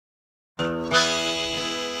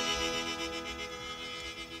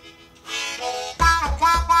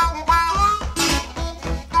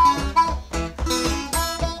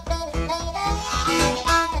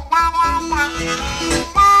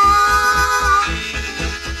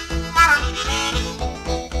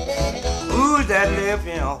left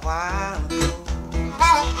here a while ago.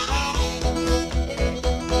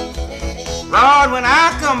 Lord, when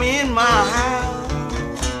I come in my house,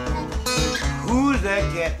 who's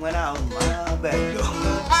that cat went out my back door?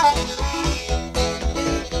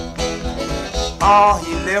 Oh,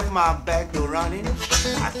 he left my back door running.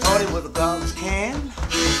 I thought it was a garbage can.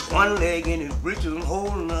 One leg in his breeches and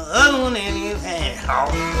holding the other one in his hand. Oh.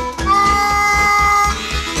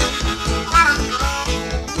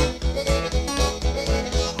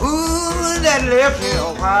 Who's that left here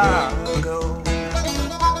a while ago?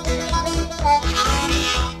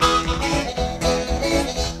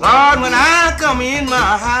 Lord, when I come in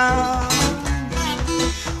my house,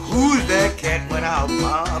 who's that cat went out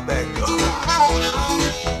my back door?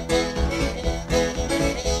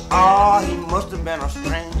 Oh, he must have been a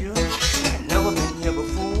stranger, had never been here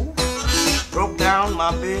before. Broke down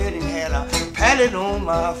my bed and had a pallet on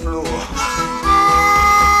my floor.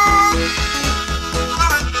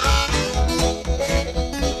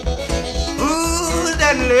 Who's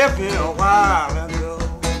that left here a while ago?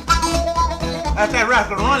 That's that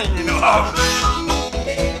rascal running, you know.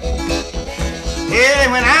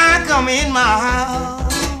 Yeah, when I come in my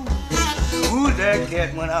house, who's that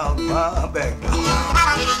cat went out my back door?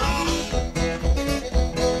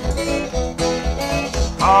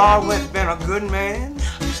 Always been a good man,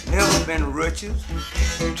 never been riches.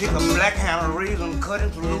 Take a black handle razor and cut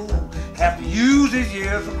him through. Have to use his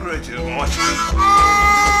ears for crutches, won't you?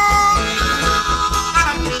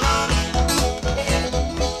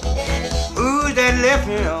 Who's that left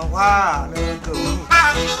here a while ago?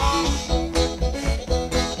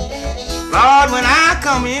 Lord, when I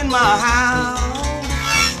come in my house,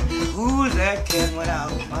 who's that cat went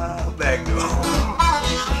out my back door?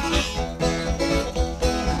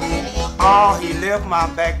 Oh, he left my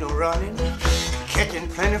back door running, catching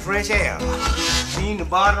plenty fresh air. Seen the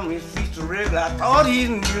bottom of his feet so regular, I thought he's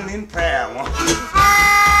kneeling in prayer.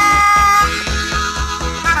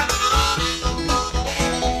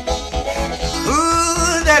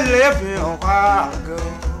 Who's that left me a while ago?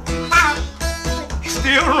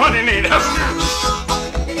 Still running, ain't it?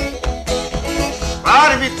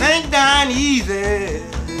 But if you think down easy,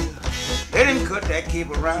 let him cut that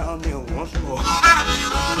cape around there once more.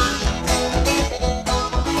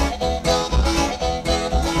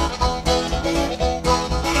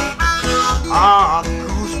 Ah,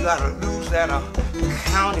 goose got a loose at a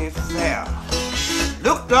county fair.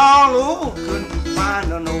 Looked all over, couldn't find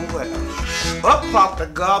her nowhere. Up popped the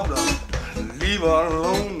gobbler, leave her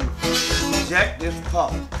alone. Jack this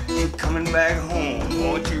pop, ain't coming back home,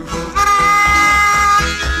 won't you?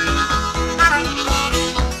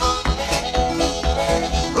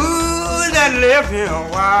 Ooh, that left here a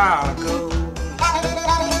while ago.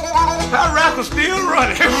 That rascal's still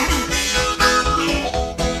running.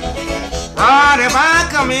 But if I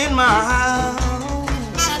come in my house,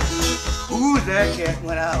 who's that cat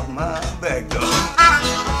went out my back door?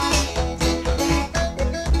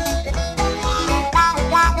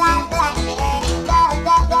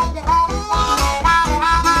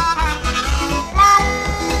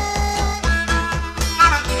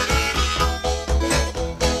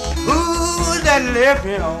 Who's that left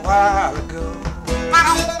here a while ago?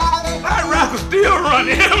 That rascal's still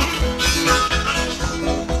running.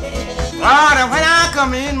 Lord, and when I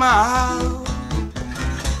come in my house,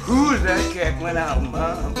 who's that cat went out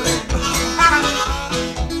my back door?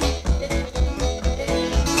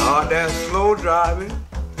 Oh, there's slow driving,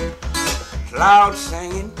 loud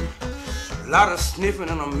singing, a lot of sniffing,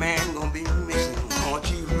 and a man gonna be missing, won't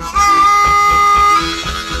you?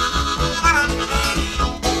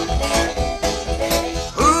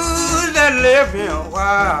 Who's that left here a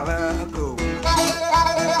while ago?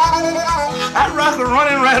 That rascal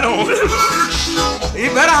running right on. You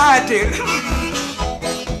better hide it.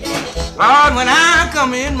 Lord, when I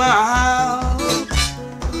come in my house,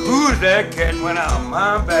 who's that cat went out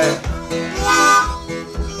my back?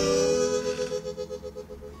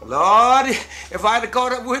 Lord, if I'd have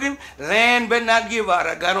caught up with him, land better not give out.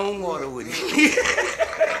 I got on water with him.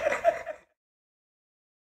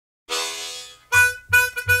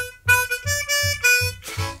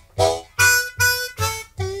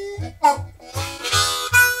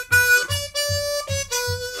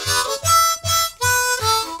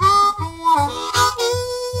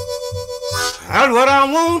 That's what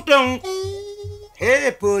I want, don't.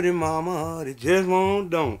 Hey, pretty mama, they just won't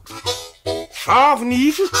don't. Soft and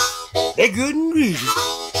easy, they good and greasy.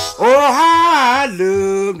 Oh, how I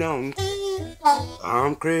love them.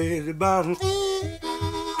 I'm crazy about them.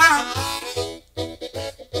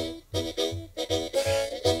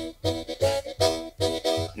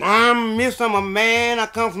 I'm Miss, I'm a man, I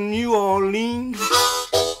come from New Orleans.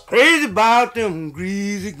 Crazy about them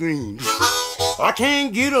greasy greens. I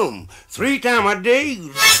can't get 'em 3 times a day.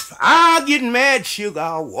 I get mad sugar,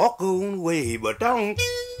 I'll walk on away. But don't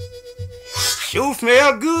sure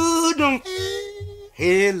smell good. Don't.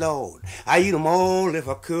 Hey Lord, I eat 'em all if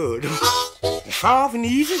I could. They're soft and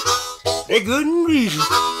easy, they're good and greasy.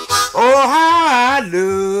 Oh, how I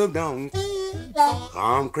love them.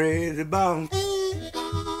 I'm crazy about 'em.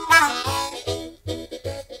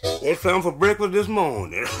 There's something for breakfast this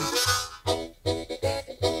morning.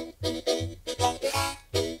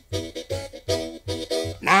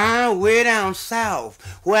 Now, way down south,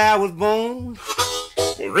 where I was born,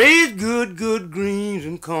 they raised good greens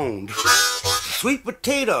and corn. Sweet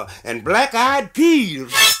potato and black-eyed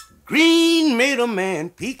peas. Green made a man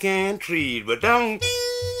pecan trees, but don't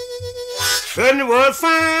certainly was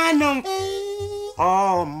fine. Don't.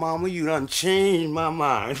 Oh, mama, you done changed my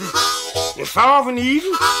mind. They're soft and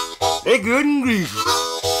easy, they're good and greasy.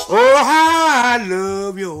 Oh, how I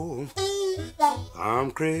love you.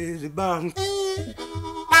 I'm crazy about 'em.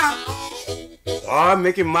 Oh, I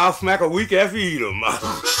make your mouth smack a week after you eat 'em.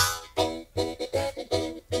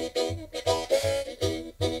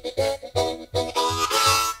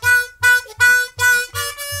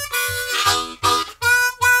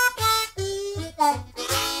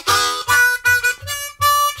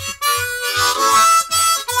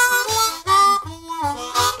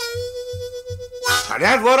 Now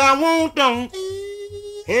that's what I want, don't.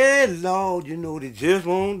 Hey, Lord, you know they just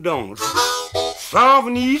won't, don't. Soft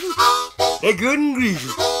and easy, they're good and greasy.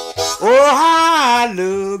 Oh, how I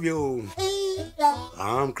love you.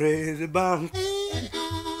 I'm crazy about 'em.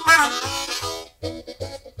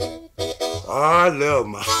 Oh, I love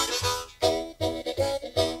 'em.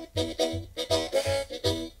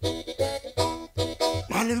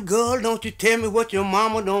 My little girl, don't you tell me what your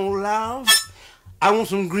mama don't allow. I want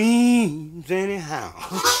some greens anyhow.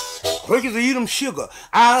 Quick as I eat 'em sugar,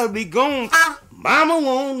 I'll be gone. Mama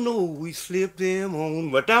won't know we slipped them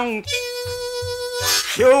on, but don't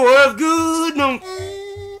sure was good. Don't.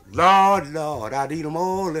 Lord, I'd eat 'em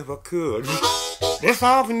all if I could. They're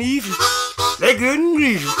soft and easy, they're good and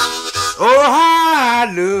greasy. Oh, how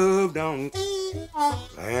I love them,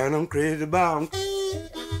 and I'm crazy about 'em.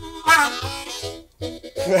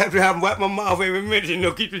 After I wipe my mouth every minute, you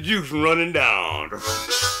know, keep the juice from running down.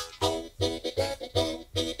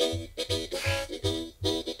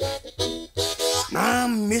 Now,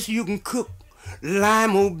 miss, you can cook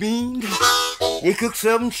lima beans. You cook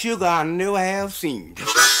some sugar I never have seen.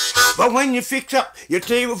 But when you fix up your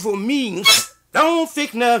table for me, don't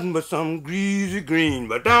fix nothing but some greasy green.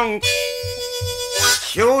 But don't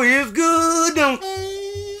sure is good. Don't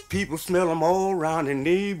people smell them all around the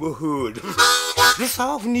neighborhood. They're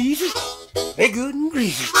soft and easy, they're good and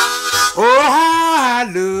greasy. Oh, how I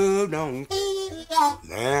love them,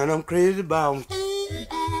 man, I'm crazy about 'em.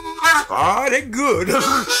 Oh, they're good.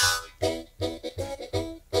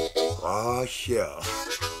 Oh, sure.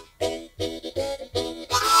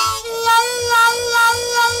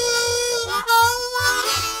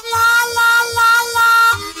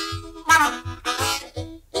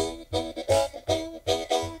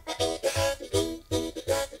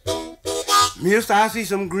 Miss, I see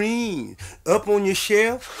some greens up on your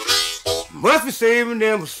shelf. Must be saving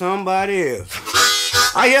them for somebody else.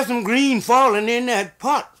 I hear some green falling in that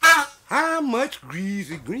pot. How much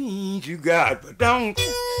greasy greens you got? But don't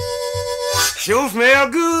sure smell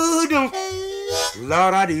good. Don't.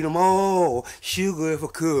 Lord, I'd eat 'em all, sugar if I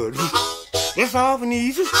could. They're soft and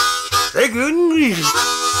easy, they're good and greasy.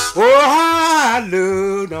 Oh, how I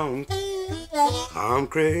love them, I'm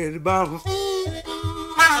crazy about 'em.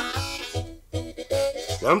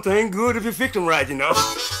 Something good if you fix 'em right, you know.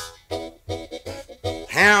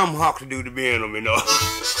 Ham hock to do the being 'em, you know.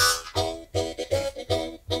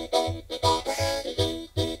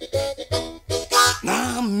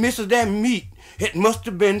 Now, missus, that meat, it must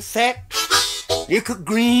have been fat. You cook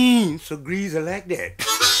greens so greasy like that.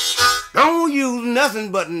 Don't use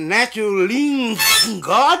nothing but natural lean.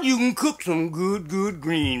 God, you can cook some good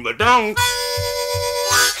green, but don't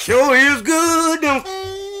sure is good. Don't.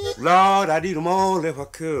 Lord, I'd eat 'em all if I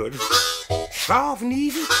could. Soft and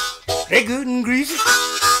easy, they good and greasy.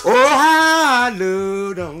 Oh, how I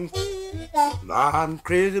love them. I'm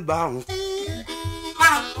crazy about 'em.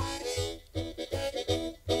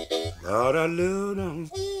 Lord, I love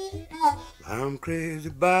them. I'm crazy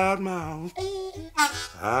about 'em.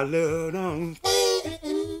 I love them.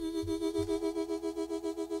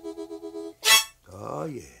 Oh,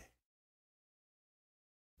 yeah.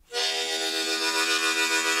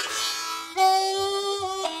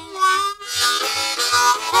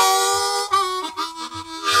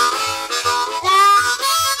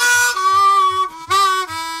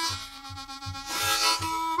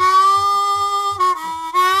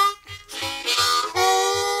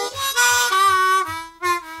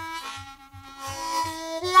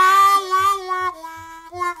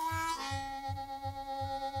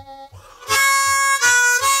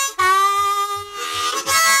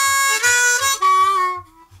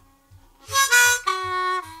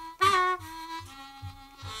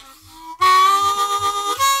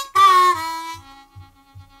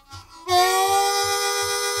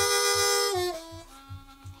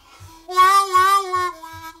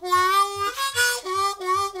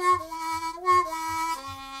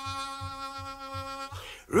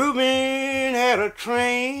 Reuben had a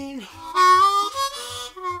train.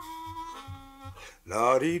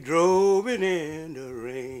 Lord, he drove it in the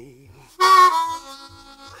rain.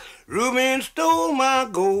 Reuben stole my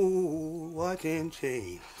gold watch and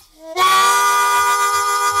chain.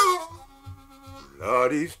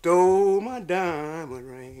 Lord, he stole my diamond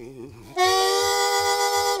ring.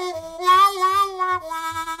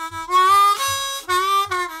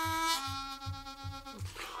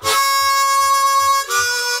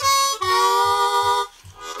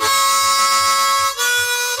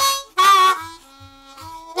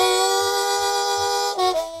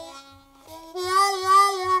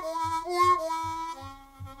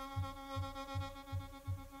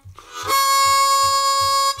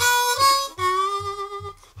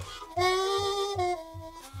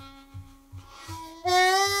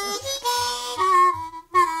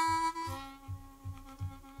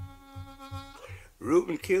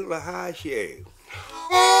 Reuben killed a high sheriff.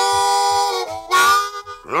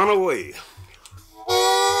 Run away.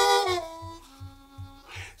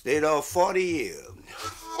 Stayed off 40 years.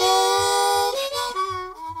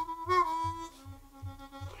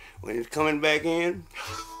 When he's coming back in,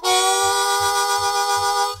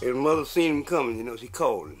 his mother seen him coming, you know, she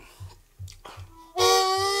called him.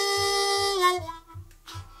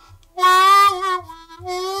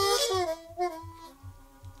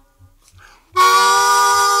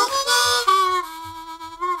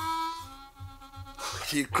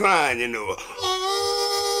 She's crying, you know.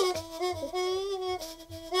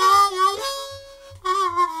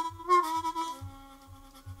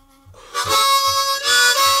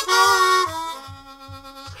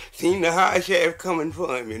 Seen the high sheriff coming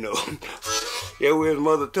for him, you know. Yeah, where his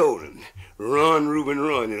mother told him, run, Reuben,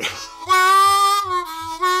 run, you know.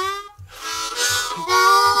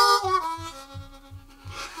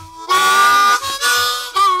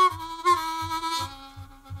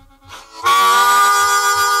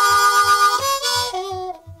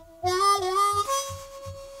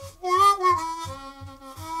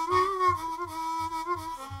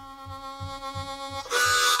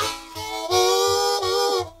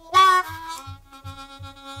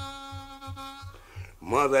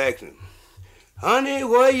 Mother asked him, honey,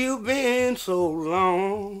 where you been so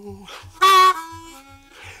long?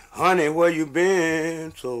 Honey, where you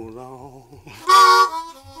been so long?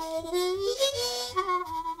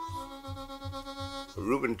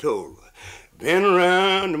 Reuben told her, been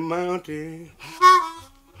around the mountain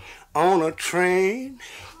on a train.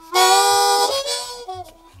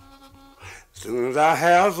 Soon as I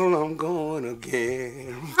hassle, I'm going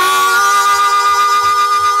again.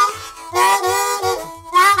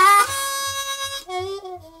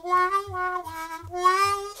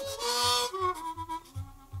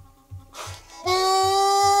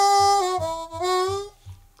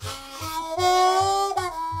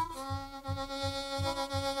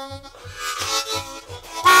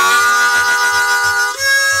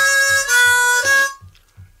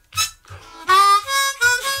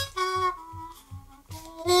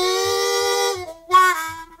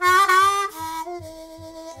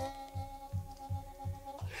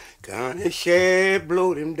 County sheriff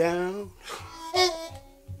blowed him down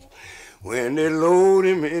when they load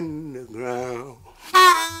him in the ground.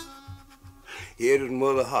 He heard his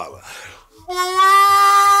mother holler.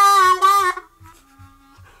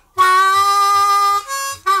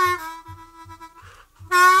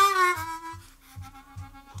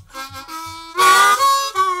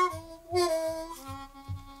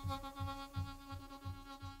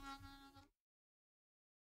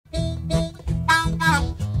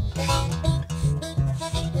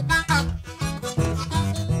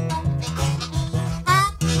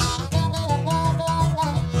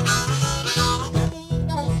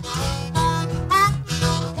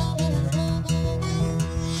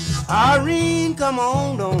 Irene, come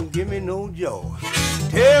on, don't give me no joy.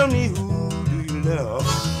 Tell me, who do you love?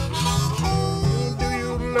 Who do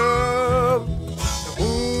you love?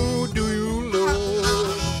 Who do you love?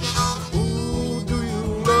 Who do you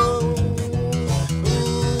love? Who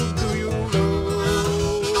do you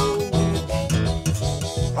love?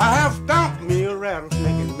 I have stomped me a rattlesnake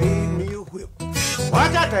and made me a whip.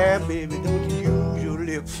 Watch out there, baby, don't you use your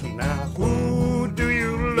lips. Now, who do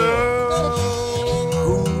you love?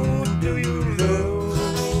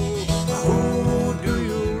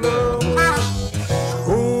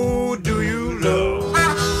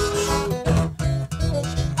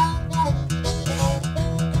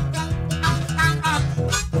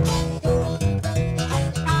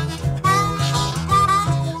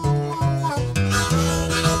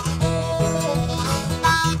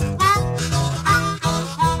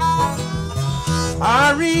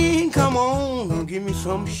 Irene, come on, give me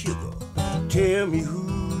some sugar. Tell me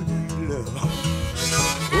who do you love?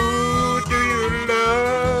 Who do you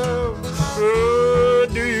love? Who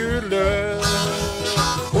do you love?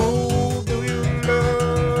 Who do you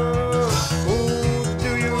love? Who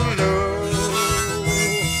do you love?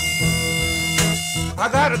 I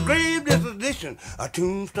got a grave disposition, a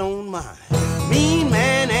tombstone mind. Mean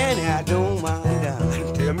man, and I don't mind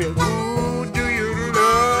dying. Tell me who do you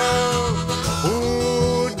love?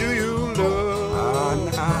 Who do you love?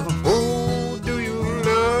 Who do you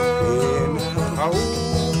love? Who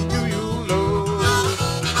do you love?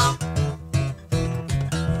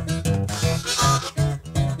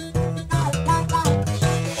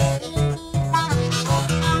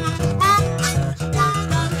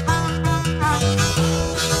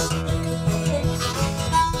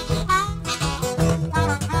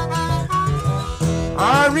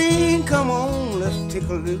 Irene, come on, let's take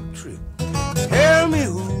a little trip. Tell me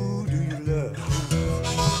who do you love?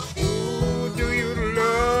 Who do you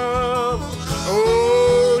love?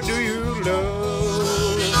 Oh, do you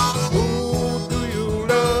love? Who do you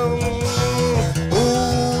love? Who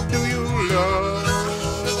do you love?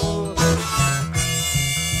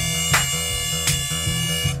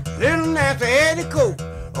 Little Nancy Petticoat,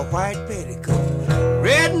 a white petticoat,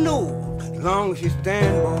 red nose. As long as she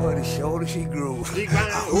stand, boy, the shorter she grows. Who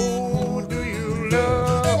do you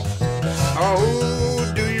love? Oh,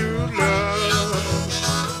 who do you love?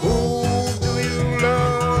 Who do you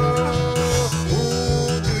love? Who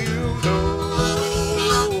do you love?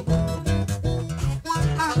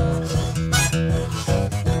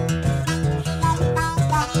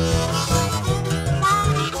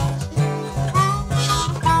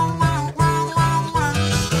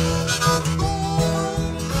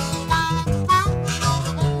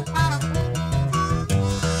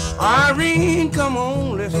 Irene, come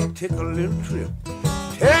on, let's take a little trip.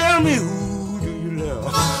 Tell me who do you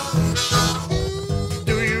love?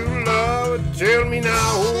 Do you love? Tell me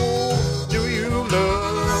now, who do you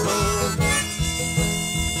love?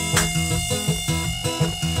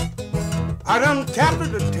 I done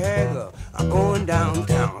captured the tagger. I'm going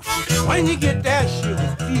downtown. When you get that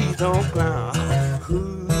sugar, please don't clown.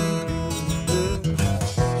 Who do you love?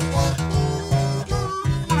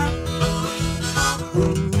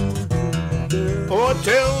 Oh,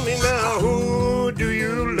 tell me now, who do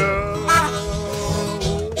you love?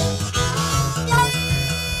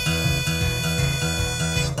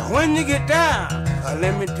 When you get down,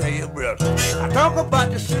 let me tell you, brother, I talk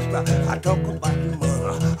about the sister, I talk about the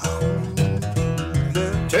mother.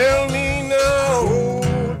 Tell me now, who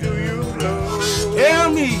do you love? Tell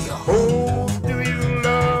me, who do you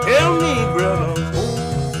love? Tell me, brother, who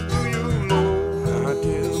do you love?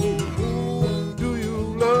 Tell me, who do you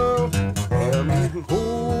love? Tell me, who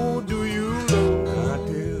do you love? Tell me,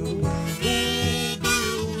 who do you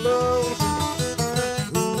love?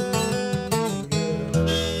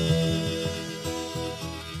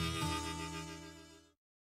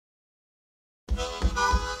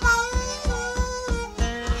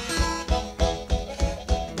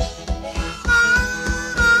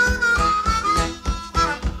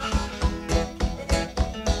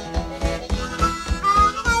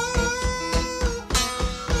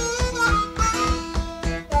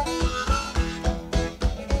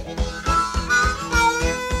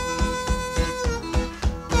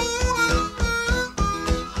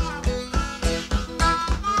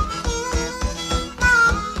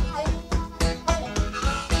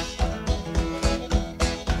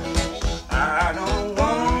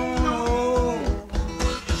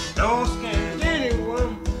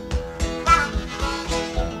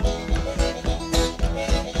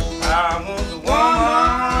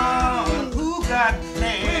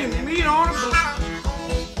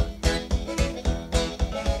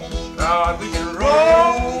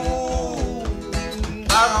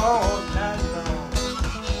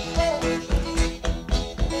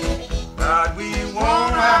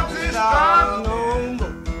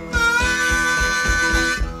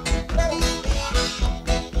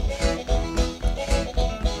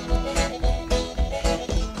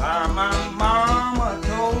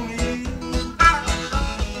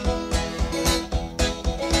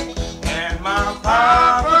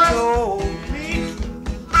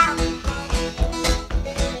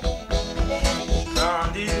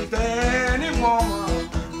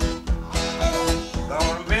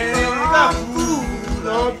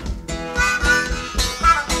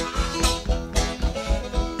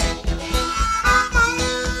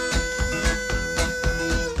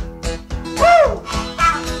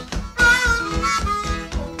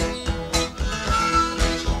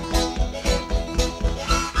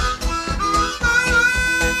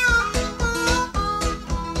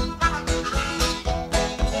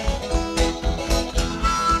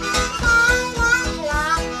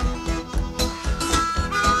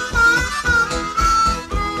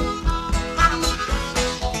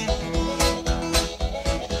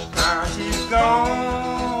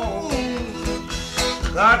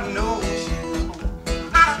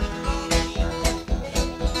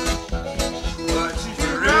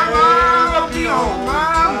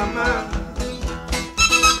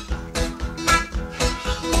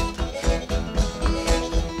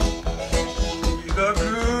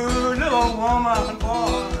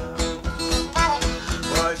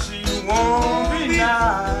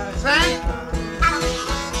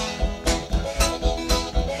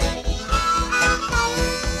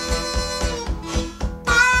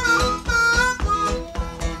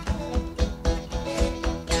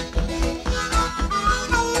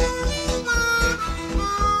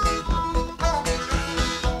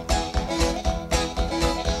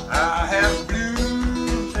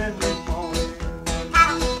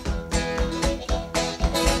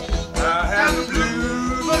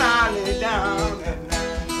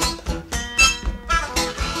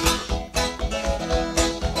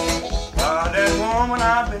 woman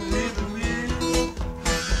I've been living with,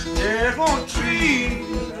 just won't treat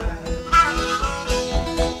me right.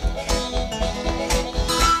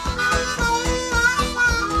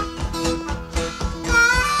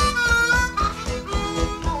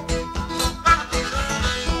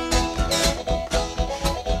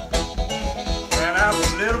 When I was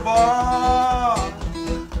a little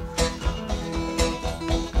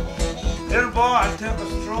boy, I took a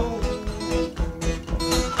stroll.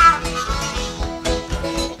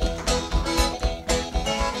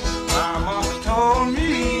 My mama told me,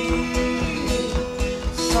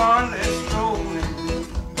 son, let's strolling.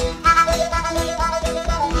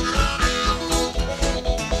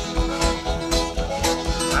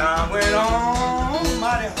 I went on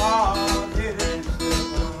mighty hard-headed.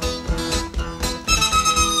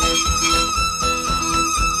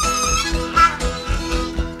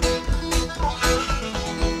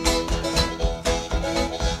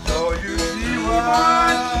 So you see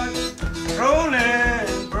what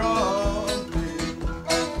strolling brought me.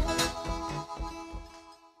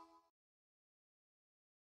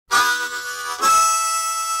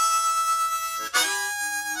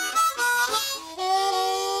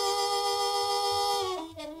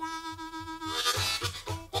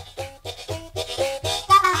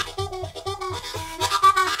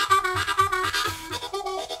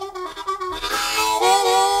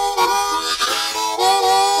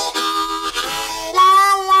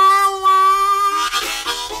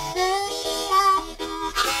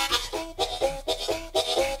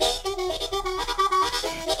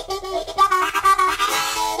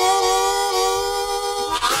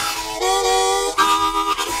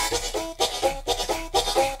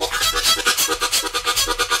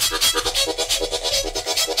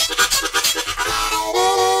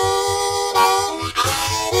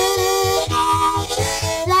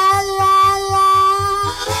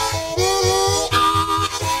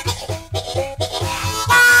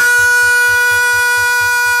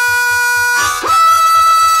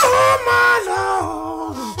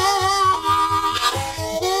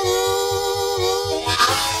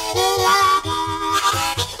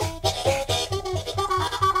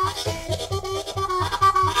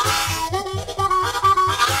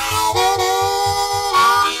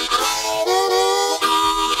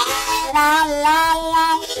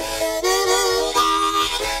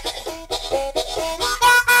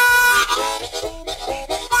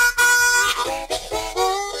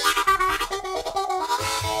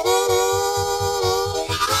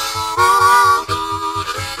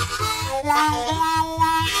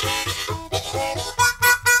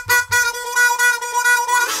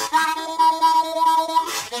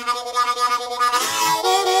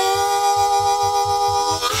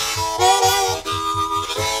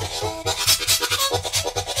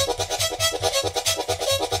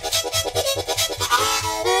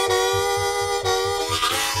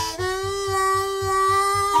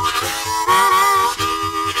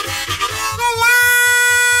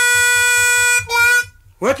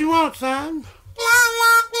 What you want, son?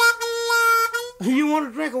 You want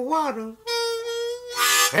a drink of water?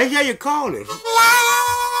 That's how you call it.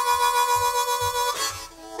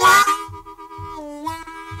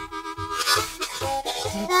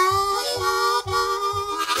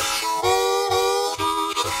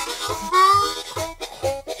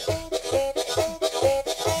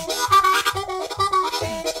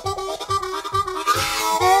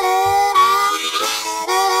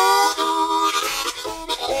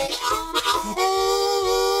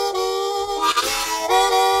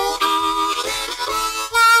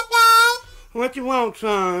 What you want,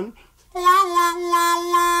 son?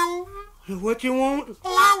 What you want?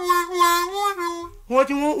 What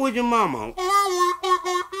you want with your mama?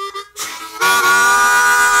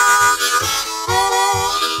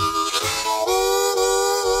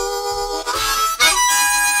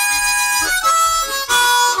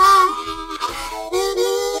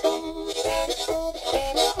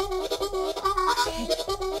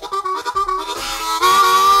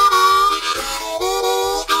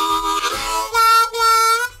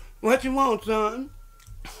 What you want, son?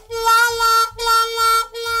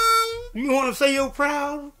 You want to say you're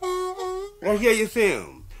proud? Let's hear you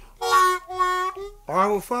sing.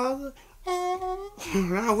 Our Father?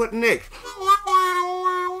 Now what next?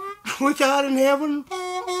 Which art in heaven?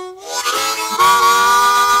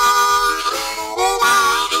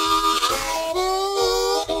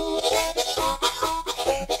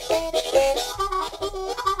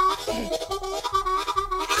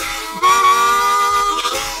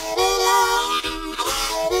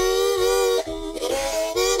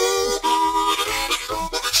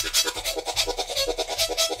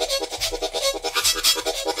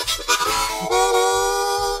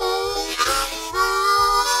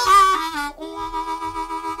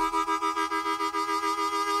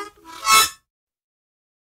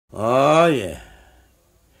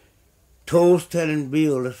 Toes telling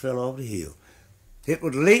Bill that fell off the hill. It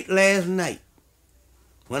was late last night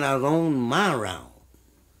when I was on my round.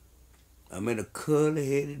 I met a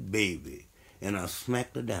curly-headed baby, and I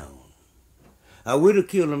smacked her down. I would have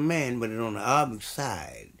killed a man, but it's on the opposite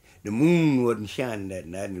side. The moon wasn't shining that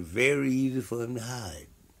night, and it was very easy for him to hide.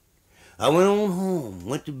 I went on home,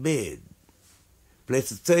 went to bed,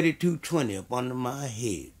 placed a 3220 up under my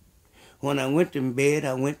head. When I went to bed,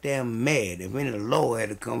 I went there mad. If any law had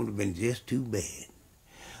to come, it would have been just too bad.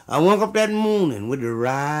 I woke up that morning with the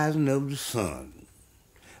rising of the sun.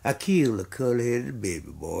 I killed a curly-headed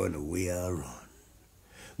baby boy in the way I run.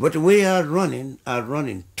 But the way I was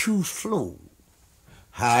running too slow.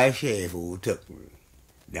 High sheriff overtook me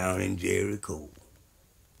down in Jericho.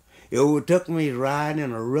 He overtook me riding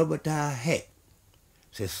in a rubber tie hat.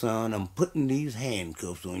 Said, son, I'm putting these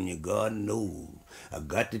handcuffs on you. God knows I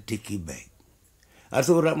got to take you back. I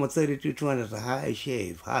throwed out my 3220 as a high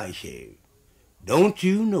sheriff. Don't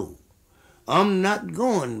you know I'm not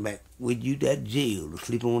going back with you to that jail to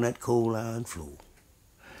sleep on that coal iron floor.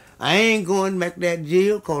 I ain't going back to that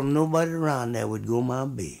jail because nobody around there would go my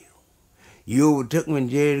bail. You overtook me in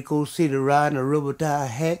Jericho City riding a rubber tie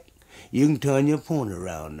hack. You can turn your pony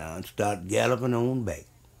around now and start galloping on back.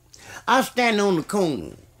 I was standing on the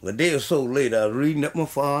corner. A day or so later, I was reading up my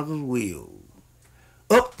father's will.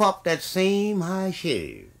 Up popped that same high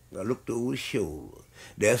sheriff. I looked over his shoulder.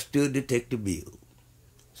 There stood Detective Bill.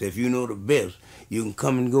 Said, if you know the best, you can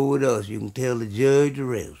come and go with us. You can tell the judge the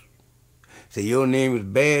rest. Say, your name is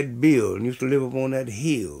Bad Bill and used to live up on that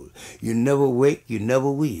hill. You never wake, you never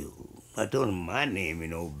will. I told him, my name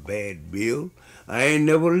ain't no Bad Bill. I ain't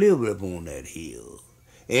never lived up on that hill.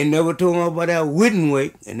 Ain't never told nobody I wouldn't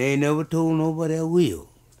wake, and ain't never told nobody I will.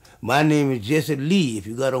 My name is Jesse Lee. If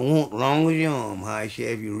you got a want long as your arm, high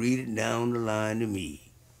sheriff, you read it down the line to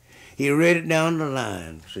me. He read it down the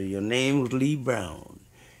line. So your name was Lee Brown.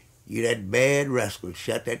 You that bad rascal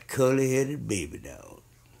shot that curly-headed baby down.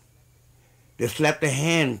 They slapped the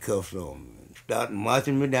handcuffs on me and started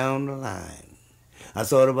marching me down the line. I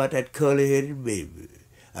thought about that curly-headed baby.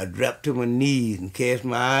 I dropped to my knees and cast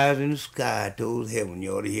my eyes in the sky towards heaven.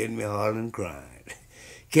 You ought to hear me hollering crying.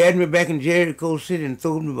 Carried me back in Jericho City and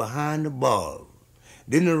threw me behind the bars.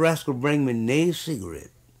 Didn't the rascal bring me no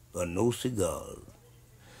cigarette or no cigars.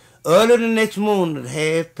 Early the next morning at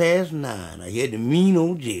 9:30, I heard the mean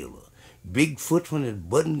old jailer, big foot when his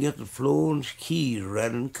button against the floor and his keys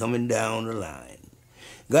rattling coming down the line.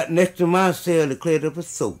 Got next to my cell to clear up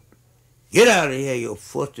his throat. Get out of here, you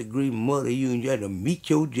first-degree murder, you and you had to meet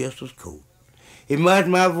your justice coat. He marched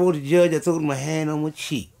my vote to judge, I threw my hand on my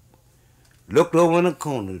cheek. Looked over in the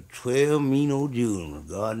corner, 12 mean old juveniles,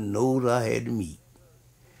 God knows I had to meet.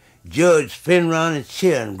 Judge spin round his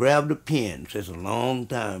chair and grabbed a pen. Says, a long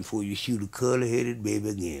time before you shoot a curly-headed baby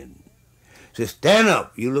again. Says, stand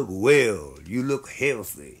up, you look well, you look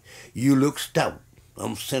healthy, you look stout.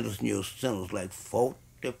 I'm sentencing your sentence like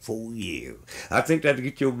 44 years. I think that'll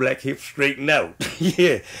get your black hips straightened out.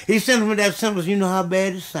 Yeah, he sentenced me that sentence, you know how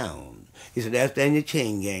bad it sounds. He said, that's down your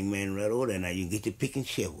chain gang, man, right over there. Now you can get your pick and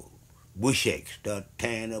shovel. Bush axe, start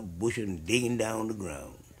tearing up bushes and digging down the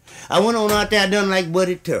ground. I went on out there, done like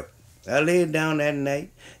Buddy Tuck. I laid down that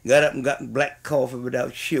night, got up and got black coffee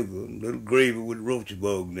without sugar, and a little gravy with roach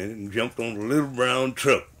bugs in it, and jumped on the little brown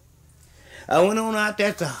truck. I went on out there,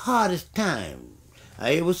 it's the hardest time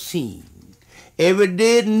I ever seen. Every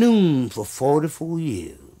day at noon for 44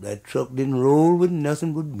 years, that truck didn't roll with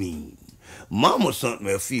nothing but beans. Mama sent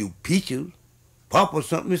me a few peaches. Papa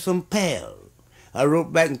sent me some pears. I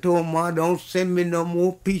wrote back and told Ma, don't send me no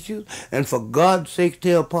more peaches, and for God's sake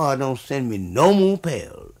tell Pa, don't send me no more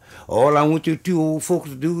pears. All I want you two old folks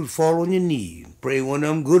to do is fall on your knees and pray one of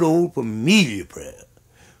them good old familiar prayers.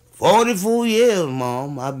 44 years,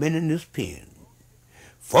 Mom, I've been in this pen.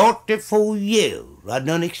 44 years I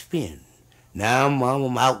done expend. Now, Mom,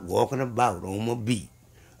 I'm out walking about on my beat,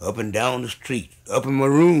 up and down the street, up in my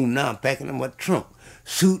room now, packing in my trunk.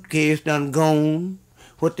 Suitcase done gone.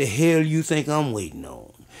 What the hell you think I'm waiting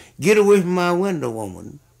on? Get away from my window,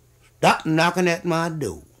 woman. Stop knocking at my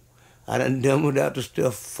door. I done without the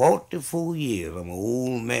stuff 44 years. I'm an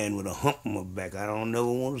old man with a hump on my back. I don't never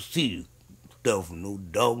want to see the stuff no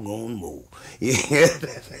doggone more. Yeah,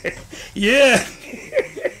 yeah.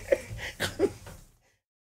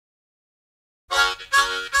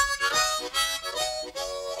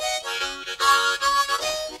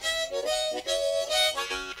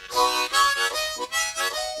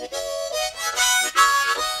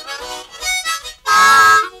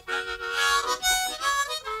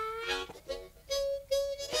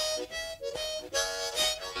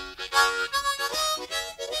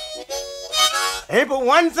 Hey, but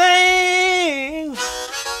one thing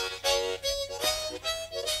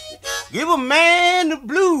Give a man the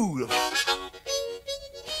blues.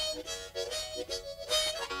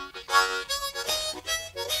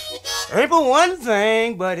 Ain't for one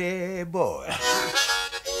thing, buddy boy.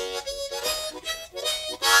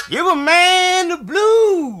 Give a man the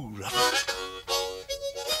blues.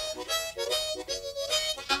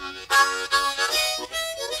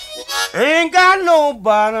 Ain't got no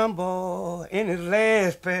bottom, boy, in his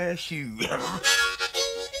last pair of shoes.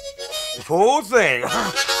 The whole thing.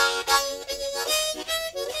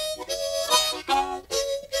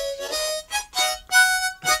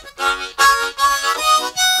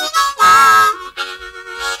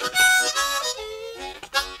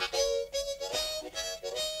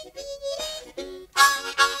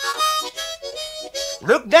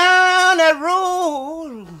 Look down that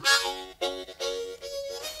road.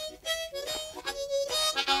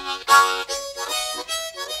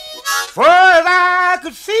 Far as I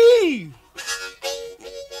could see,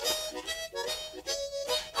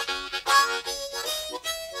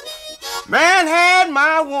 man had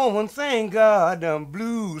my woman, thank God them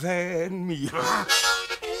blues had me.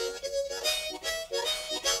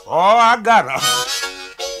 Oh, I got her.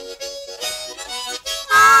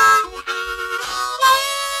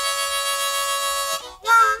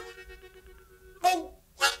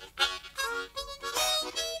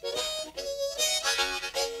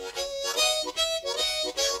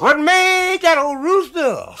 What made that old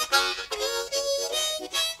rooster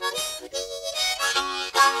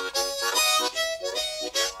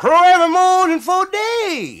crow every morning for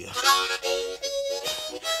days?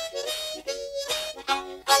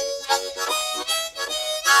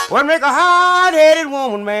 What make a hard-headed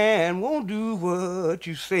woman, man, won't do what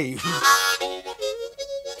you say?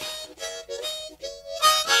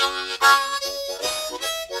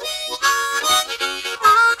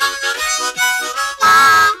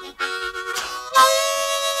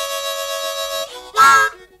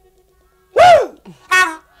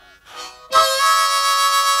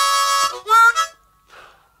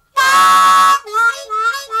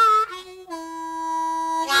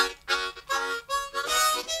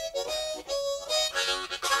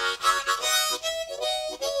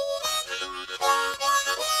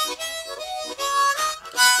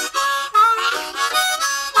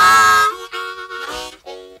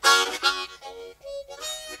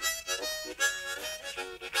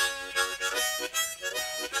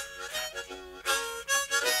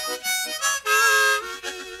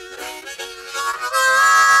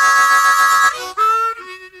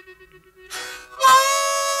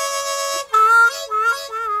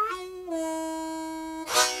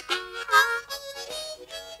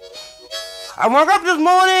 I woke up this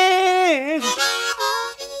morning,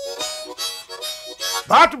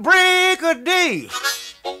 about to break a day.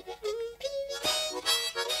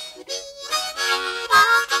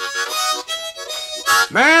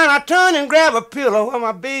 Man, I turned and grabbed a pillow where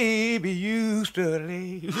my baby used to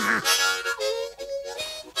lay.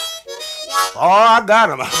 Oh, I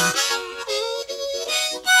got him.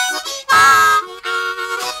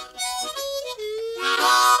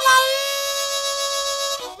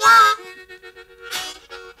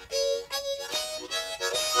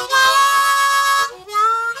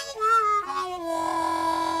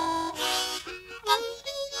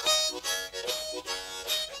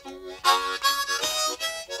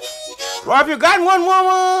 Well, if you got one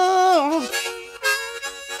woman,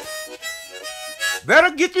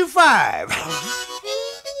 better get you 5.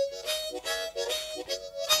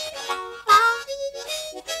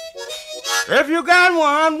 If you got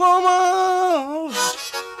one woman,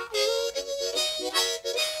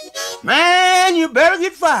 man, you better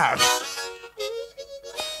get 5.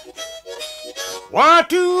 1 or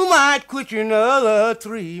 2 might quit you, another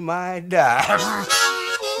 3 might die.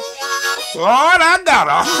 Lord, I got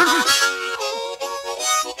her.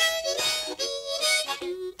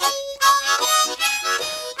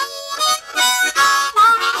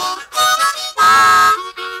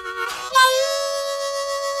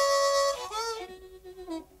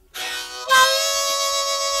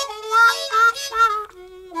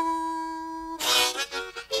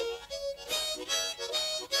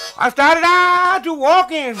 I started out to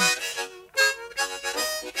walking.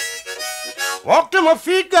 Walked till my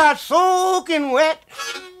feet got soaking wet.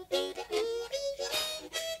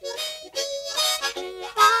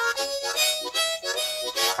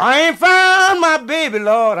 I ain't found my baby,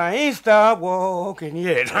 Lord. I ain't stopped walking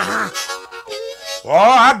yet. Oh,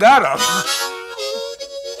 I got her.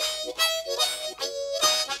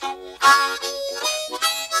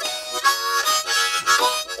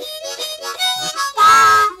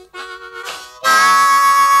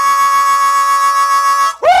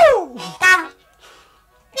 Woo!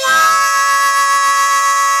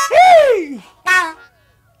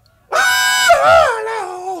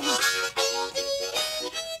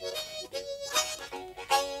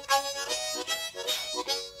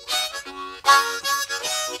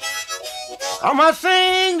 I'ma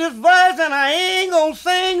sing this verse and I ain't gonna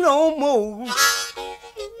sing no more.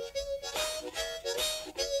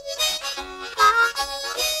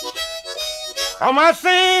 I'ma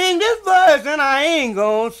sing this verse and I ain't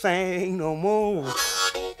gonna sing no more.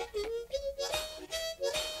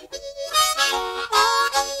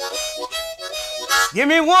 Give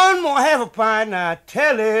me one more half a pint and I'll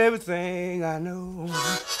tell everything I know.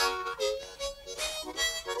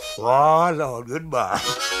 Oh, Lord, goodbye.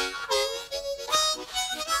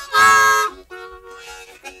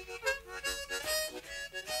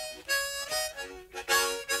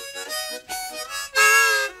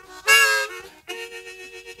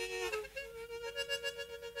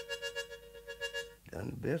 Done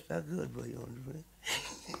the best I could for you on the way.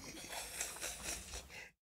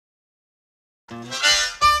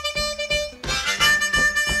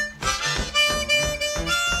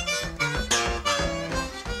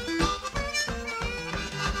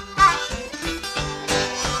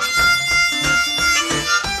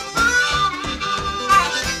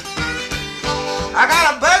 I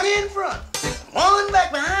got a buggy in front, one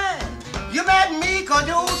back behind. You mad at me cause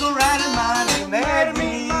you're so riding mine. You mad at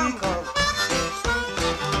me cause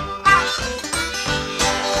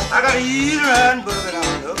I got a easy riding buggy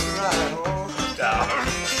down up the ride all the time.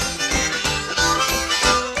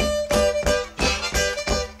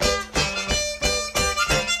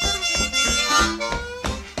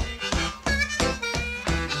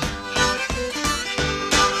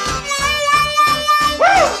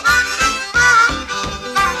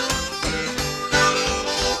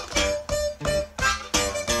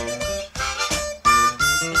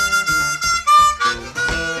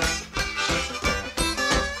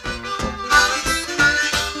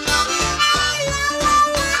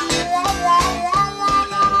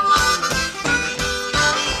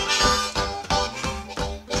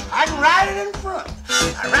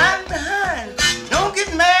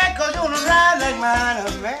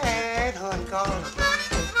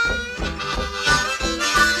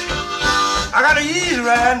 I got a easy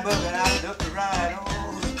ride, but I love to ride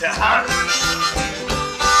all the time.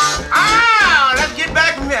 Ah, let's get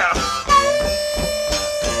back from here.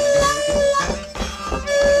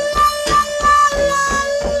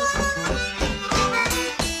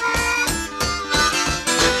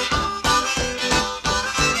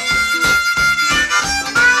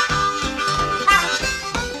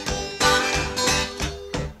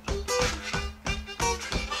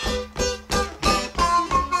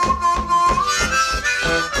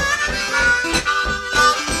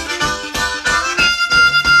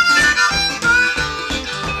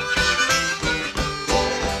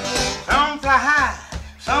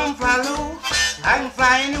 I can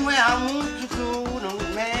fly anywhere I want to go, don't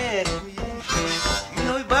get mad at me. You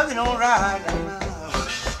know your buggy don't ride like mine.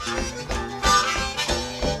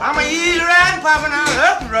 I'm a easy riding pop and I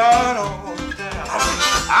love to run all the time.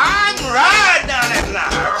 I can ride down that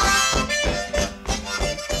line.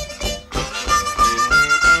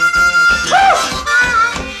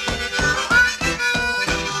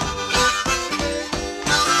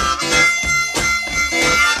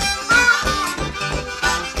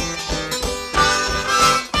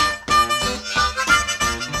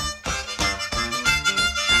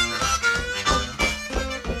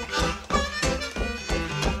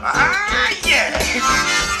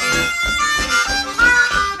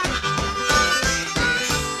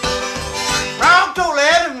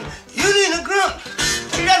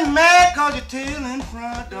 Cause your tail in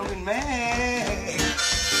front, don't get mad.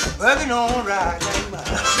 Buggy don't ride like mine.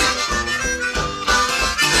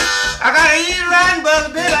 I got an easy riding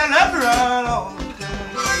buggy, baby, I love to run all the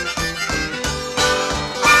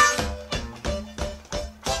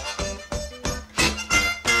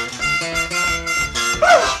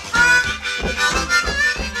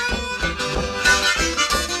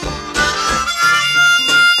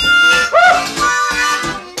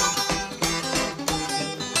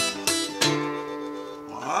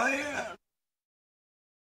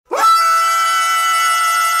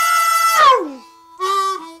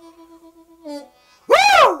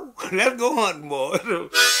let's go hunting, boy.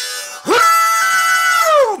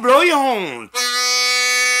 Blow your horn.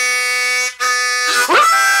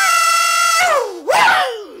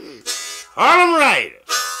 All right.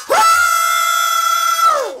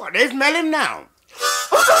 They smell him now.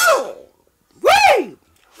 Wait.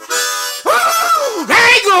 There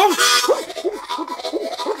you go.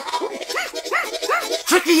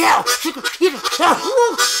 Tricky out.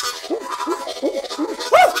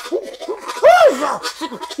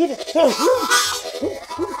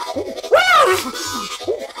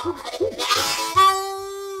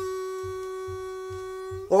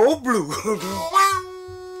 Oh, blue.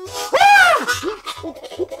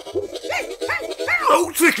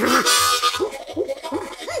 Oh, chicken.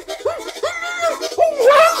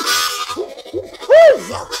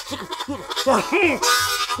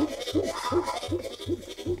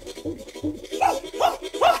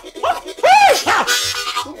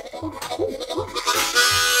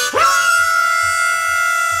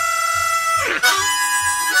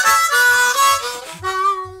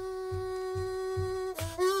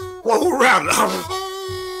 Whoa, round up.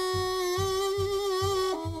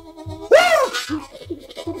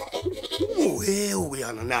 Well, we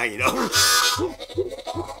are now, you know.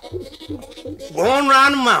 Going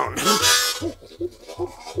round the mountain.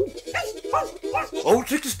 Old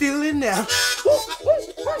chick is still in there.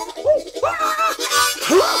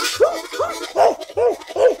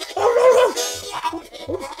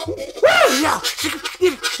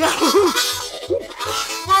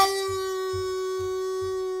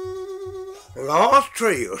 Lost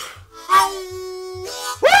trail.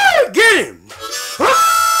 Get him!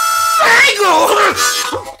 There you go!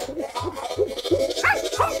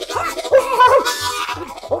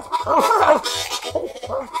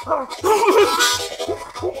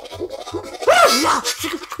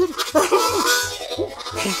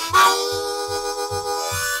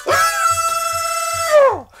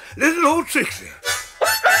 This is old Trixie.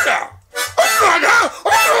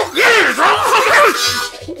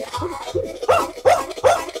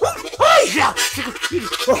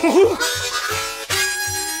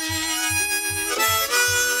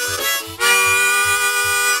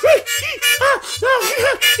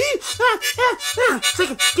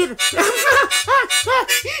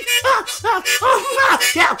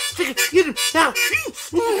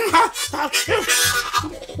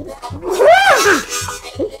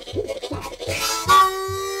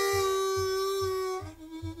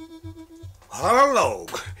 Hello.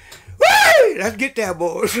 Hey, let's get there,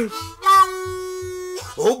 boys.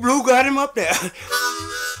 Old Blue got him up there.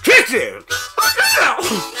 Trixie!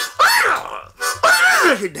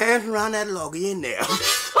 She's dancing around that log in there.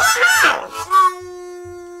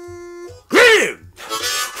 Get him!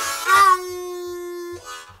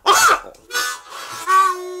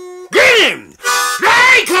 Get him!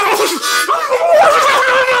 There he comes!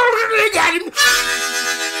 They got him!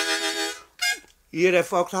 You hear that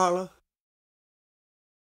fox holler?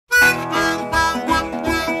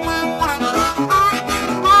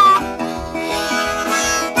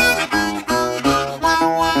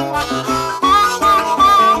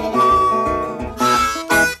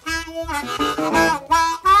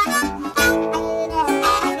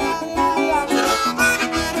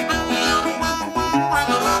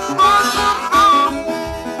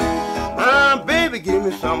 Give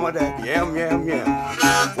me some of that yam, yam, yam,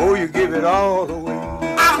 before you give it all away.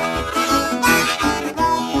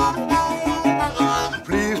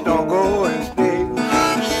 Please don't go and stay.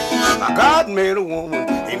 My God made a woman,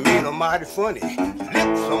 he made her mighty funny.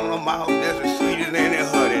 Lips on her mouth, that's as sweet as any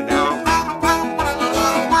honey now.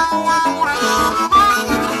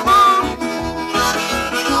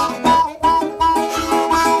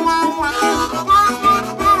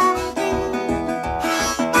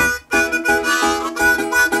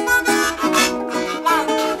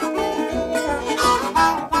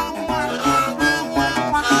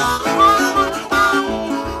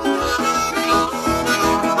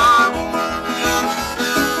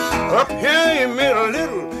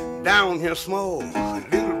 Down here small, a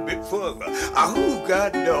little bit further. Who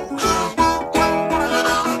got dogs?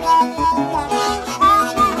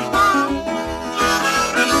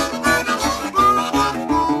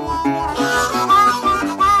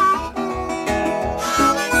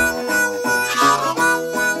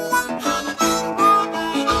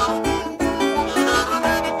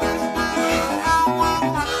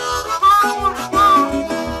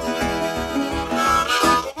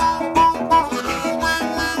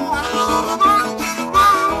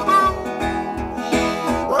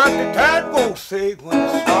 Say when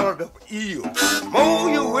I started up eel, the more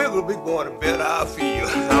you wiggle, big boy, the better I feel.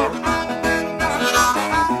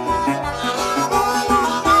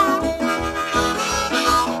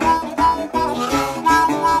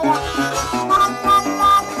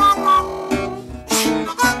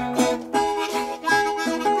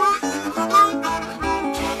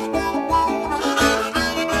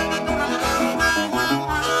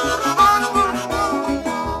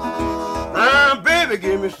 Baby,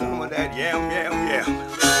 give me some of that yam, yam, yam,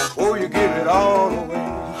 before you give it all away.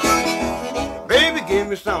 Baby, give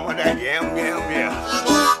me some of that yam, yam, yam.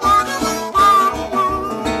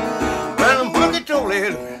 Well, the monkey told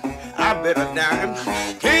Irene, I better dime.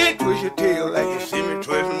 Can't twist your tail like you see me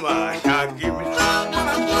twisting mine. Now give me some.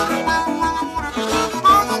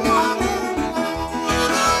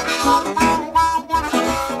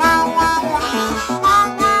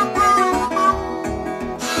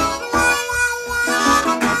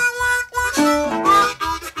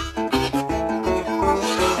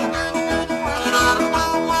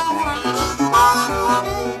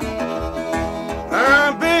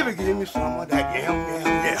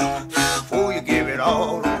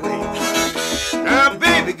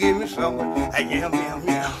 give me some of that yam, yam,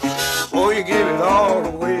 yam. Before you give it all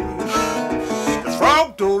away. The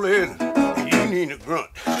frog told it, you need a grunt.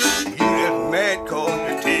 You just mad cause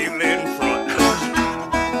your tail in front.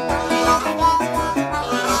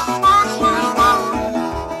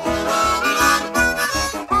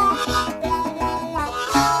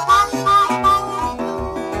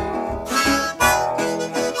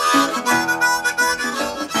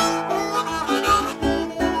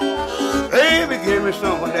 Give me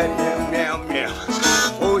some of that yam, yam, yam,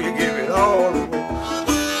 before you give it all away.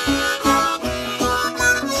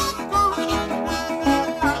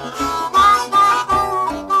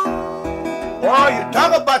 Boy, you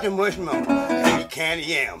talk about the mushroom and the candy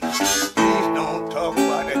yam. Please don't talk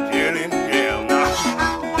about that jelly and jam now.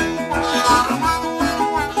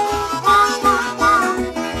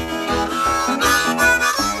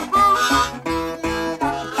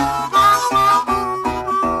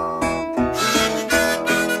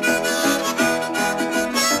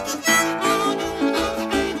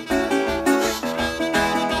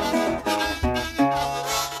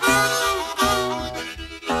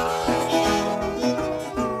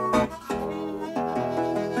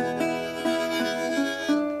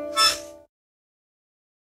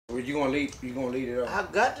 You gonna lead it up?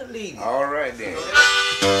 I got to lead it. All right then.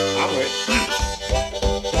 I'm ready.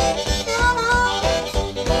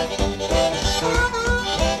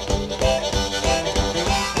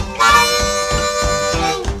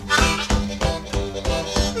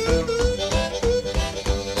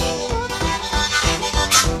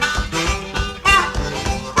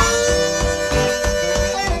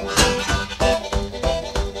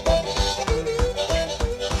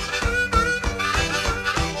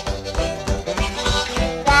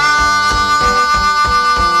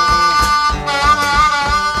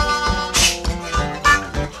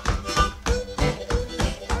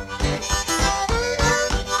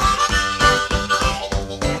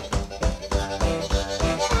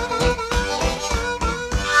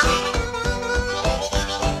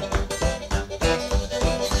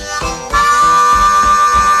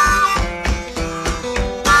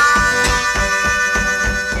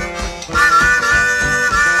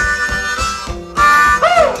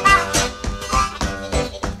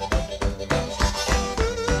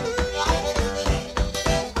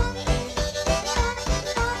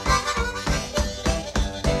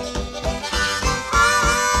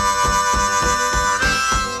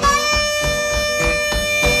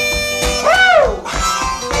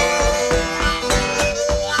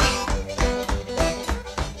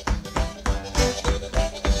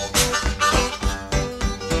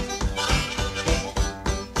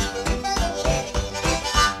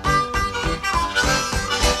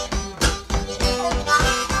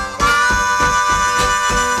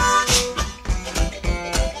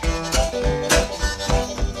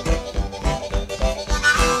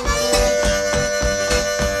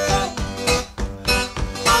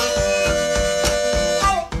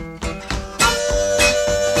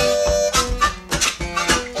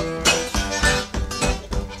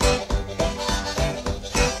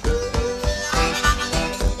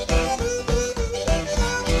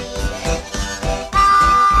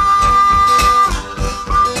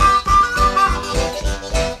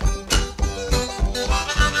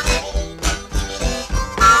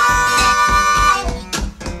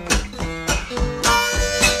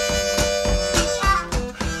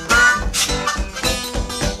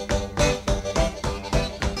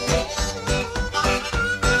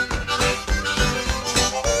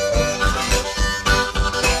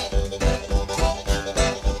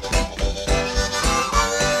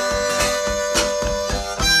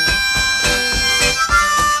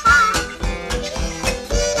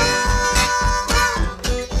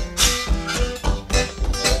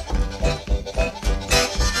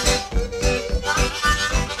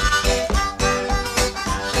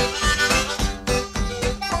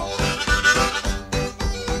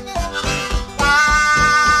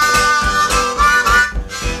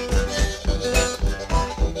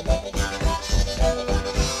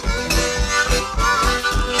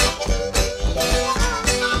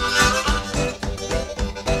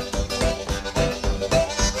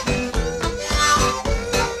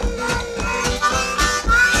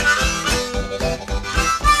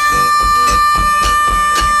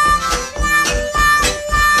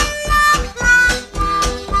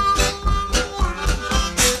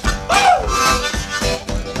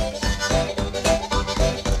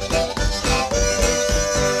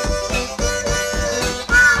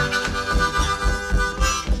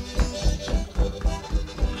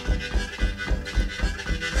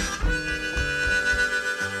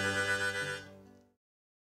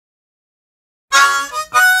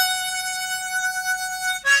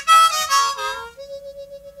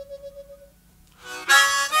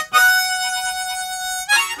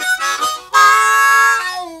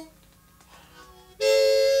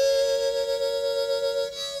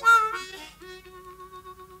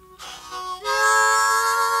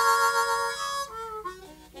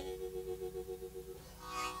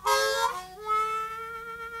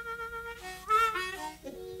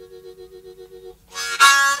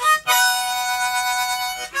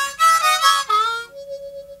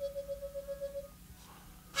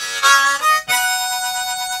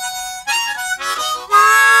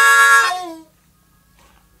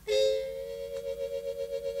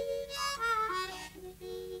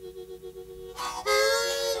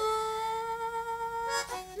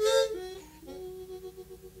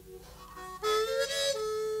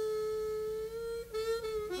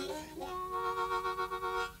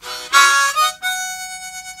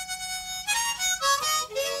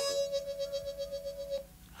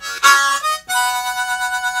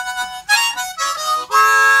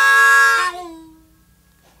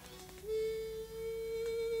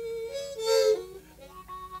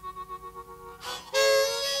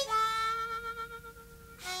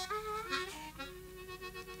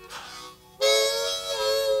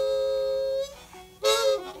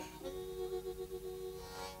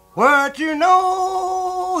 What you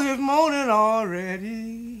know is morning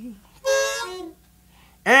already,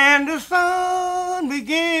 and the sun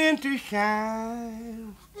begin to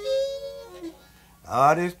shine.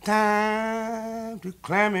 It's time to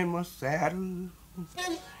climb in my saddle.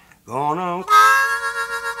 Gonna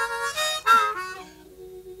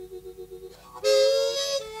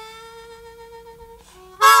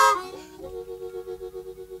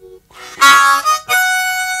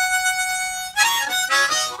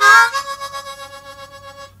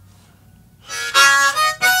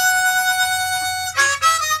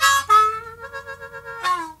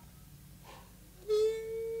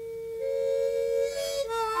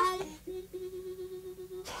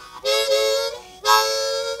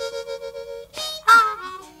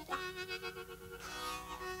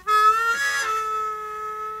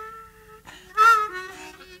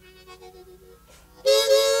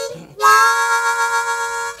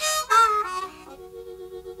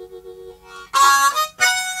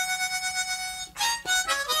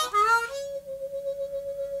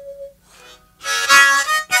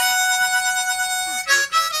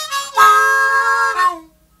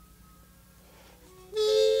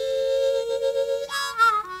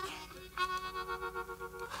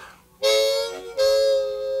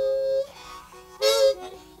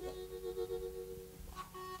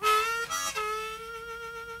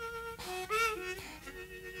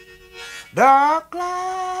dark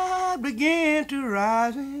cloud begin to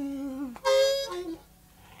rising,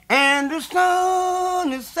 and the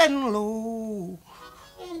sun is setting low.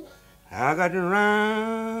 I got to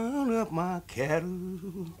round up my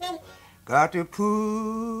cattle, got to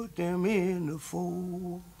put them in the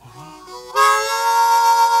fold.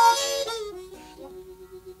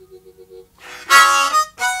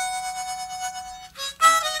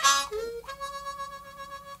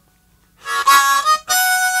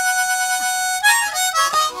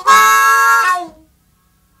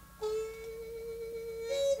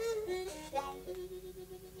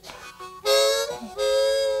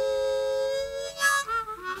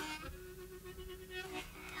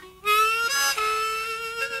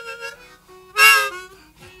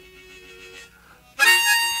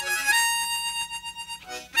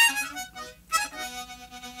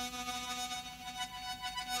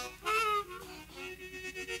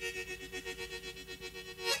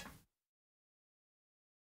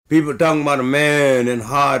 People talking about a man and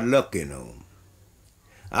hard luck, you know.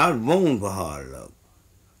 I was born for hard luck.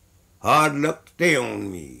 Hard luck stay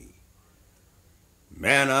on me.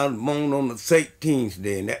 Man, I was born on the 13th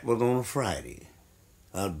day, and that was on a Friday.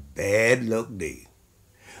 A bad luck day.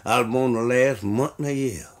 I was born the last month in a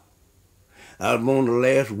year. I was born the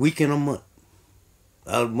last week in a month.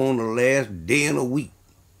 I was born the last day in a week.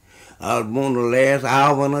 I was born the last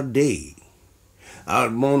hour in a day. I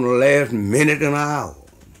was born the last minute in an hour.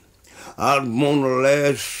 I was born the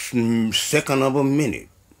last second of a minute.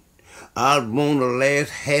 I was born the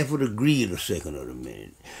last half a degree of a second of a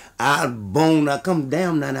minute. I was born, I come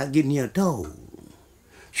down now and I get near a toe.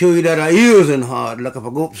 Show you that I is in hard luck. If I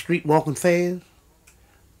go up the street walking fast,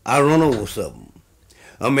 I run over something.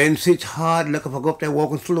 I'm in such hard luck if I go up there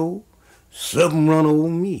walking slow, something run over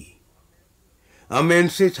me. I'm in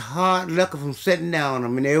such hard luck if I'm sitting down,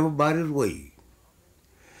 I'm in everybody's way.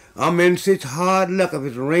 I'm in such hard luck if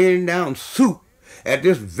it's raining down soup at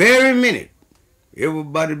this very minute.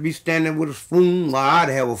 Everybody be standing with a spoon while I'd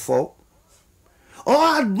have a fork. Oh,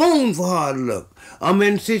 I'd born for hard luck. I'm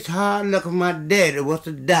in such hard luck if my daddy was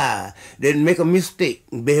to die, then make a mistake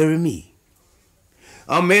and bury me.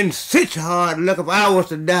 I'm in such hard luck if I was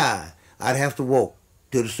to die, I'd have to walk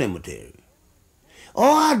to the cemetery.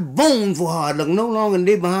 Oh, I'd born for hard luck, no longer than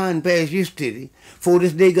they behind past yesterday, before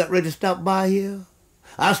this day got ready to stop by here.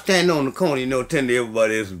 I stand on the corner, you know, tend to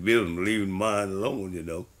everybody else's business, leaving mine alone, you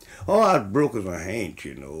know. Oh, I was broke as a hank,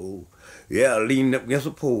 you know. Yeah, leaning up against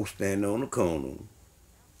a post, standing on the corner.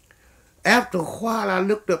 After a while, I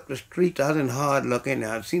looked up the street. I was in hard luck, and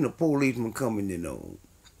I'd seen a policeman coming, you know.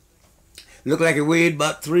 Looked like he weighed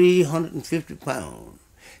about 350 pounds.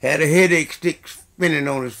 Had a headache stick spinning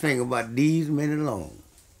on his finger about these many long.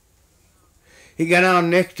 He got on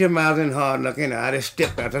next to him. I was in hard luck, and I just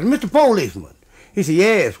stepped out. I said, Mr. Policeman. He said,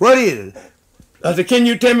 yes, what is it? I said, can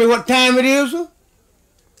you tell me what time it is, sir?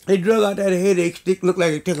 He drug out that headache stick. Looked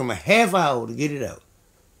like it took him a half hour to get it out.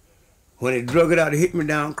 When he drug it out, he hit me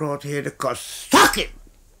down across the head. The car, suck it!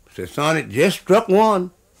 I said, son, it just struck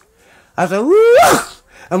one. I said, woo!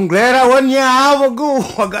 I'm glad I wasn't here an hour ago.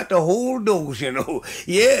 I got the whole dose, you know.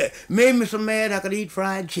 Yeah, made me so mad I could eat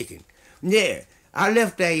fried chicken. Yeah, I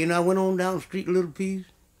left there, you know. I went on down the street a little piece,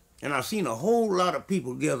 and I seen a whole lot of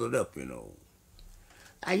people gathered up, you know.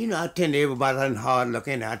 I tend to everybody having hard luck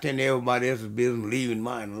in there. I tend to everybody else's business, leaving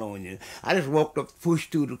mine alone. I just walked up,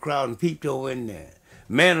 pushed through the crowd, and peeped over in there.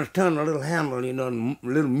 Man was turning a little handle, and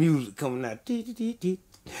little music coming out. Tee tee tee tee,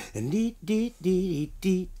 and tee tee tee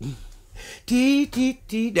tee. Tee tee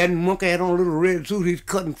tee. That monkey had on a little red suit. He's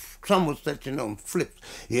cutting somersaults, flips.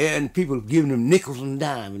 Yeah, and people giving him nickels and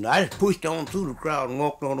dimes. I just pushed on through the crowd and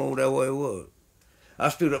walked on over there where he was. I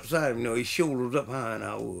stood up beside him, his shoulders up high, and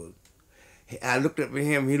I was. I looked up at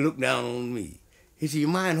him, he looked down on me. He said, "You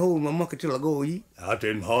mind holding my monkey till I go eat?" I told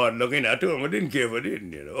him hard looking. I told him I didn't care if I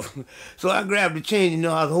didn't. So I grabbed the change,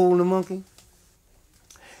 I was holding the monkey.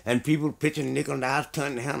 And people pitching nickel, and I was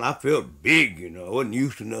turning the handle. I felt big, I wasn't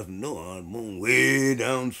used to nothing. No, I was born way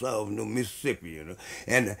down south, Mississippi,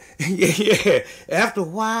 And yeah, after a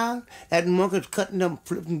while, that monkey's cutting them,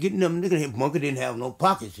 flipping, getting them nickel. The monkey didn't have no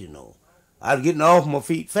pockets, I was getting off my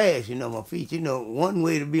feet fast, my feet, one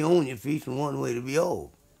way to be on your feet and one way to be off.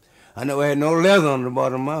 I never had no leather on the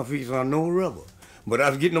bottom of my feet, so I no rubber. But I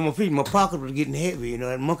was getting on my feet, my pocket was getting heavy,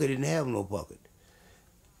 that monkey didn't have no pocket.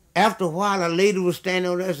 After a while, a lady was standing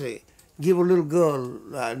over there and said, give a little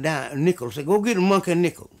girl a nickel. Said, go get a monkey a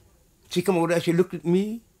nickel. She come over there, she looked at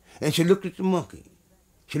me, and she looked at the monkey.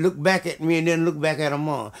 She looked back at me and then looked back at her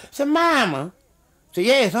mom. Said, Mama. Said,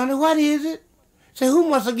 yes, honey, what is it? Say, who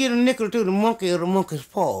must have get a nickel to the monkey or the monkey's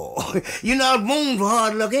paw? I was born for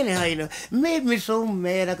hard luck anyhow, Made me so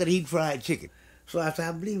mad I could eat fried chicken. So I said,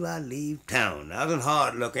 I believe I'll leave town. I was in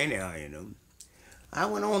hard luck anyhow, I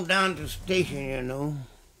went on down to the station,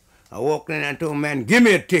 I walked in and I told a man, give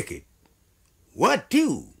me a ticket. What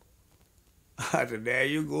to? I said, there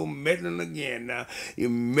you go, meddling again now. You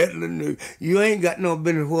meddling. You ain't got no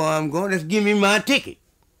business where I'm going. Just give me my ticket.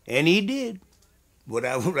 And he did. But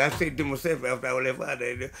I said to myself after I left out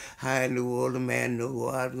there, how in the world the man knew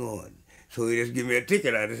where I was going? So he just gave me a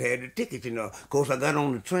ticket. I just had the ticket, Of course, I got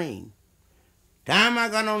on the train. Time I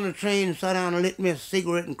got on the train and sat down and lit me a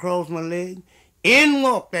cigarette and crossed my leg, in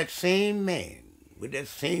walked that same man with that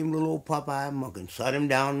same little old Popeye monkey and sat him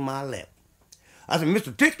down in my lap. I said,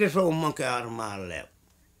 Mister, take this old monkey out of my lap.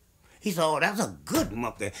 He said, oh, that's a good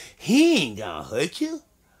monkey. He ain't gonna hurt you.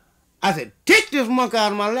 I said, take this monkey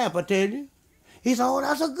out of my lap, I tell you. He said, oh,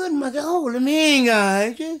 that's a good monkey. Hold him. He ain't gonna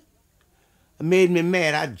hurt you. It made me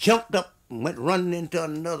mad. I jumped up and went running into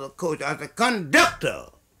another coach. I said, conductor.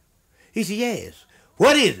 He said, yes.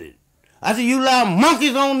 What is it? I said, you allow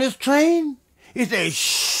monkeys on this train? He said,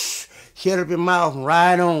 shh, shut up your mouth and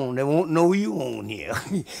ride on. They won't know you on here.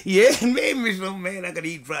 Yeah, it made me so mad I could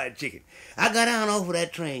eat fried chicken. I got down off of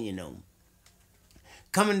that train,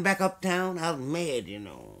 Coming back uptown, I was mad,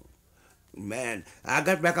 Man, I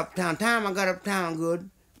got back uptown. Time I got uptown good,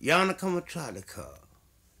 yonder come a trolley car.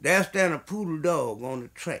 There stand a poodle dog on the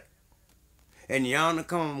track. And yonder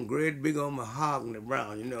come a great big old mahogany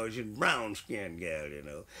brown, she's a brown-skinned gal,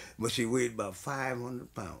 But she weighed about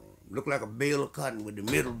 500 pounds. Looked like a bale of cotton with the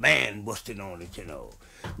middle band busted on it,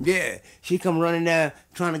 Yeah, she come running there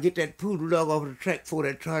trying to get that poodle dog off the track before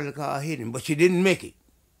that trolley car hit him, but she didn't make it.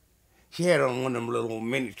 She had on one of them little old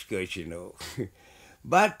mini skirts,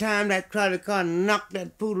 By the time that trolley car knocked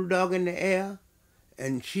that poodle dog in the air,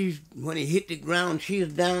 and when he hit the ground, she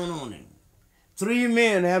was down on him. 3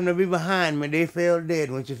 men happened to be behind me. They fell dead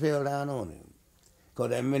when she fell down on him. Because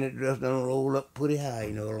that minute dress done roll up pretty high,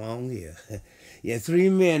 along here. Yeah, 3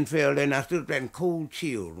 men fell there, and I stood up there and cold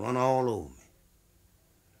chill run all over me.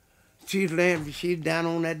 She's down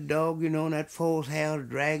on that dog, that false hair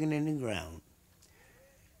dragging in the ground.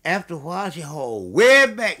 After a while, she hauled way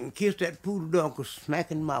back and kissed that poodle dog with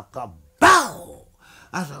smacking mouth. Kabow!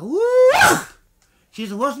 I said, woo! She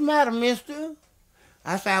said, what's the matter, mister?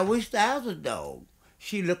 I said, I wish I was a dog.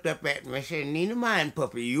 She looked up at me and said, neither mind,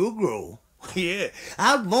 puppy, you'll grow. Yeah,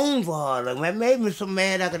 I was born for hard luck. That made me so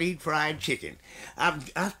mad I could eat fried chicken.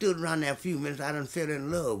 I stood around there a few minutes. I done fell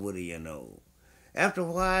in love with her, After a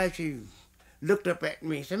while, she looked up at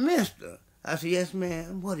me and said, mister. I said, yes,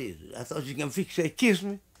 ma'am. What is it? I thought she was going to fix that kiss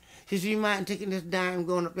me. She said, you mind taking this dime,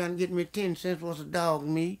 going up there and getting me 10 cents worth of dog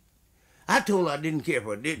meat? I told her I didn't care if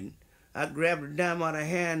I didn't. I grabbed the dime out of her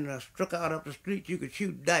hand and I struck out up the street. You could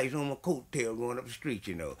shoot dice on my coattail going up the street,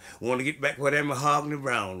 Want to get back where that mahogany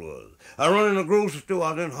brown was. I run in the grocery store,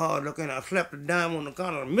 I was in hard looking. I slapped the dime on the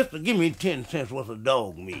counter. Mister, give me 10 cents worth of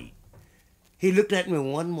dog meat. He looked at me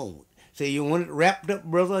one moment. Said, you want it wrapped up,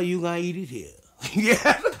 brother, or you going to eat it here?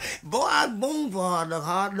 Yeah, boy, I was born for hard luck.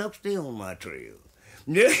 Hard luck stay on my trail.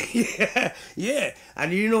 Yeah.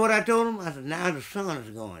 And you know what I told him? I said, now the sun is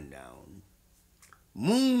going down.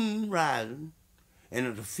 Moon rising, and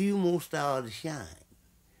there's a few more stars to shine.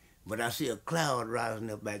 But I see a cloud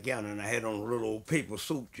rising up back yonder, and I had on a little old paper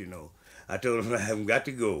suit, you know. I told him I haven't got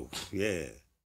to go. Yeah.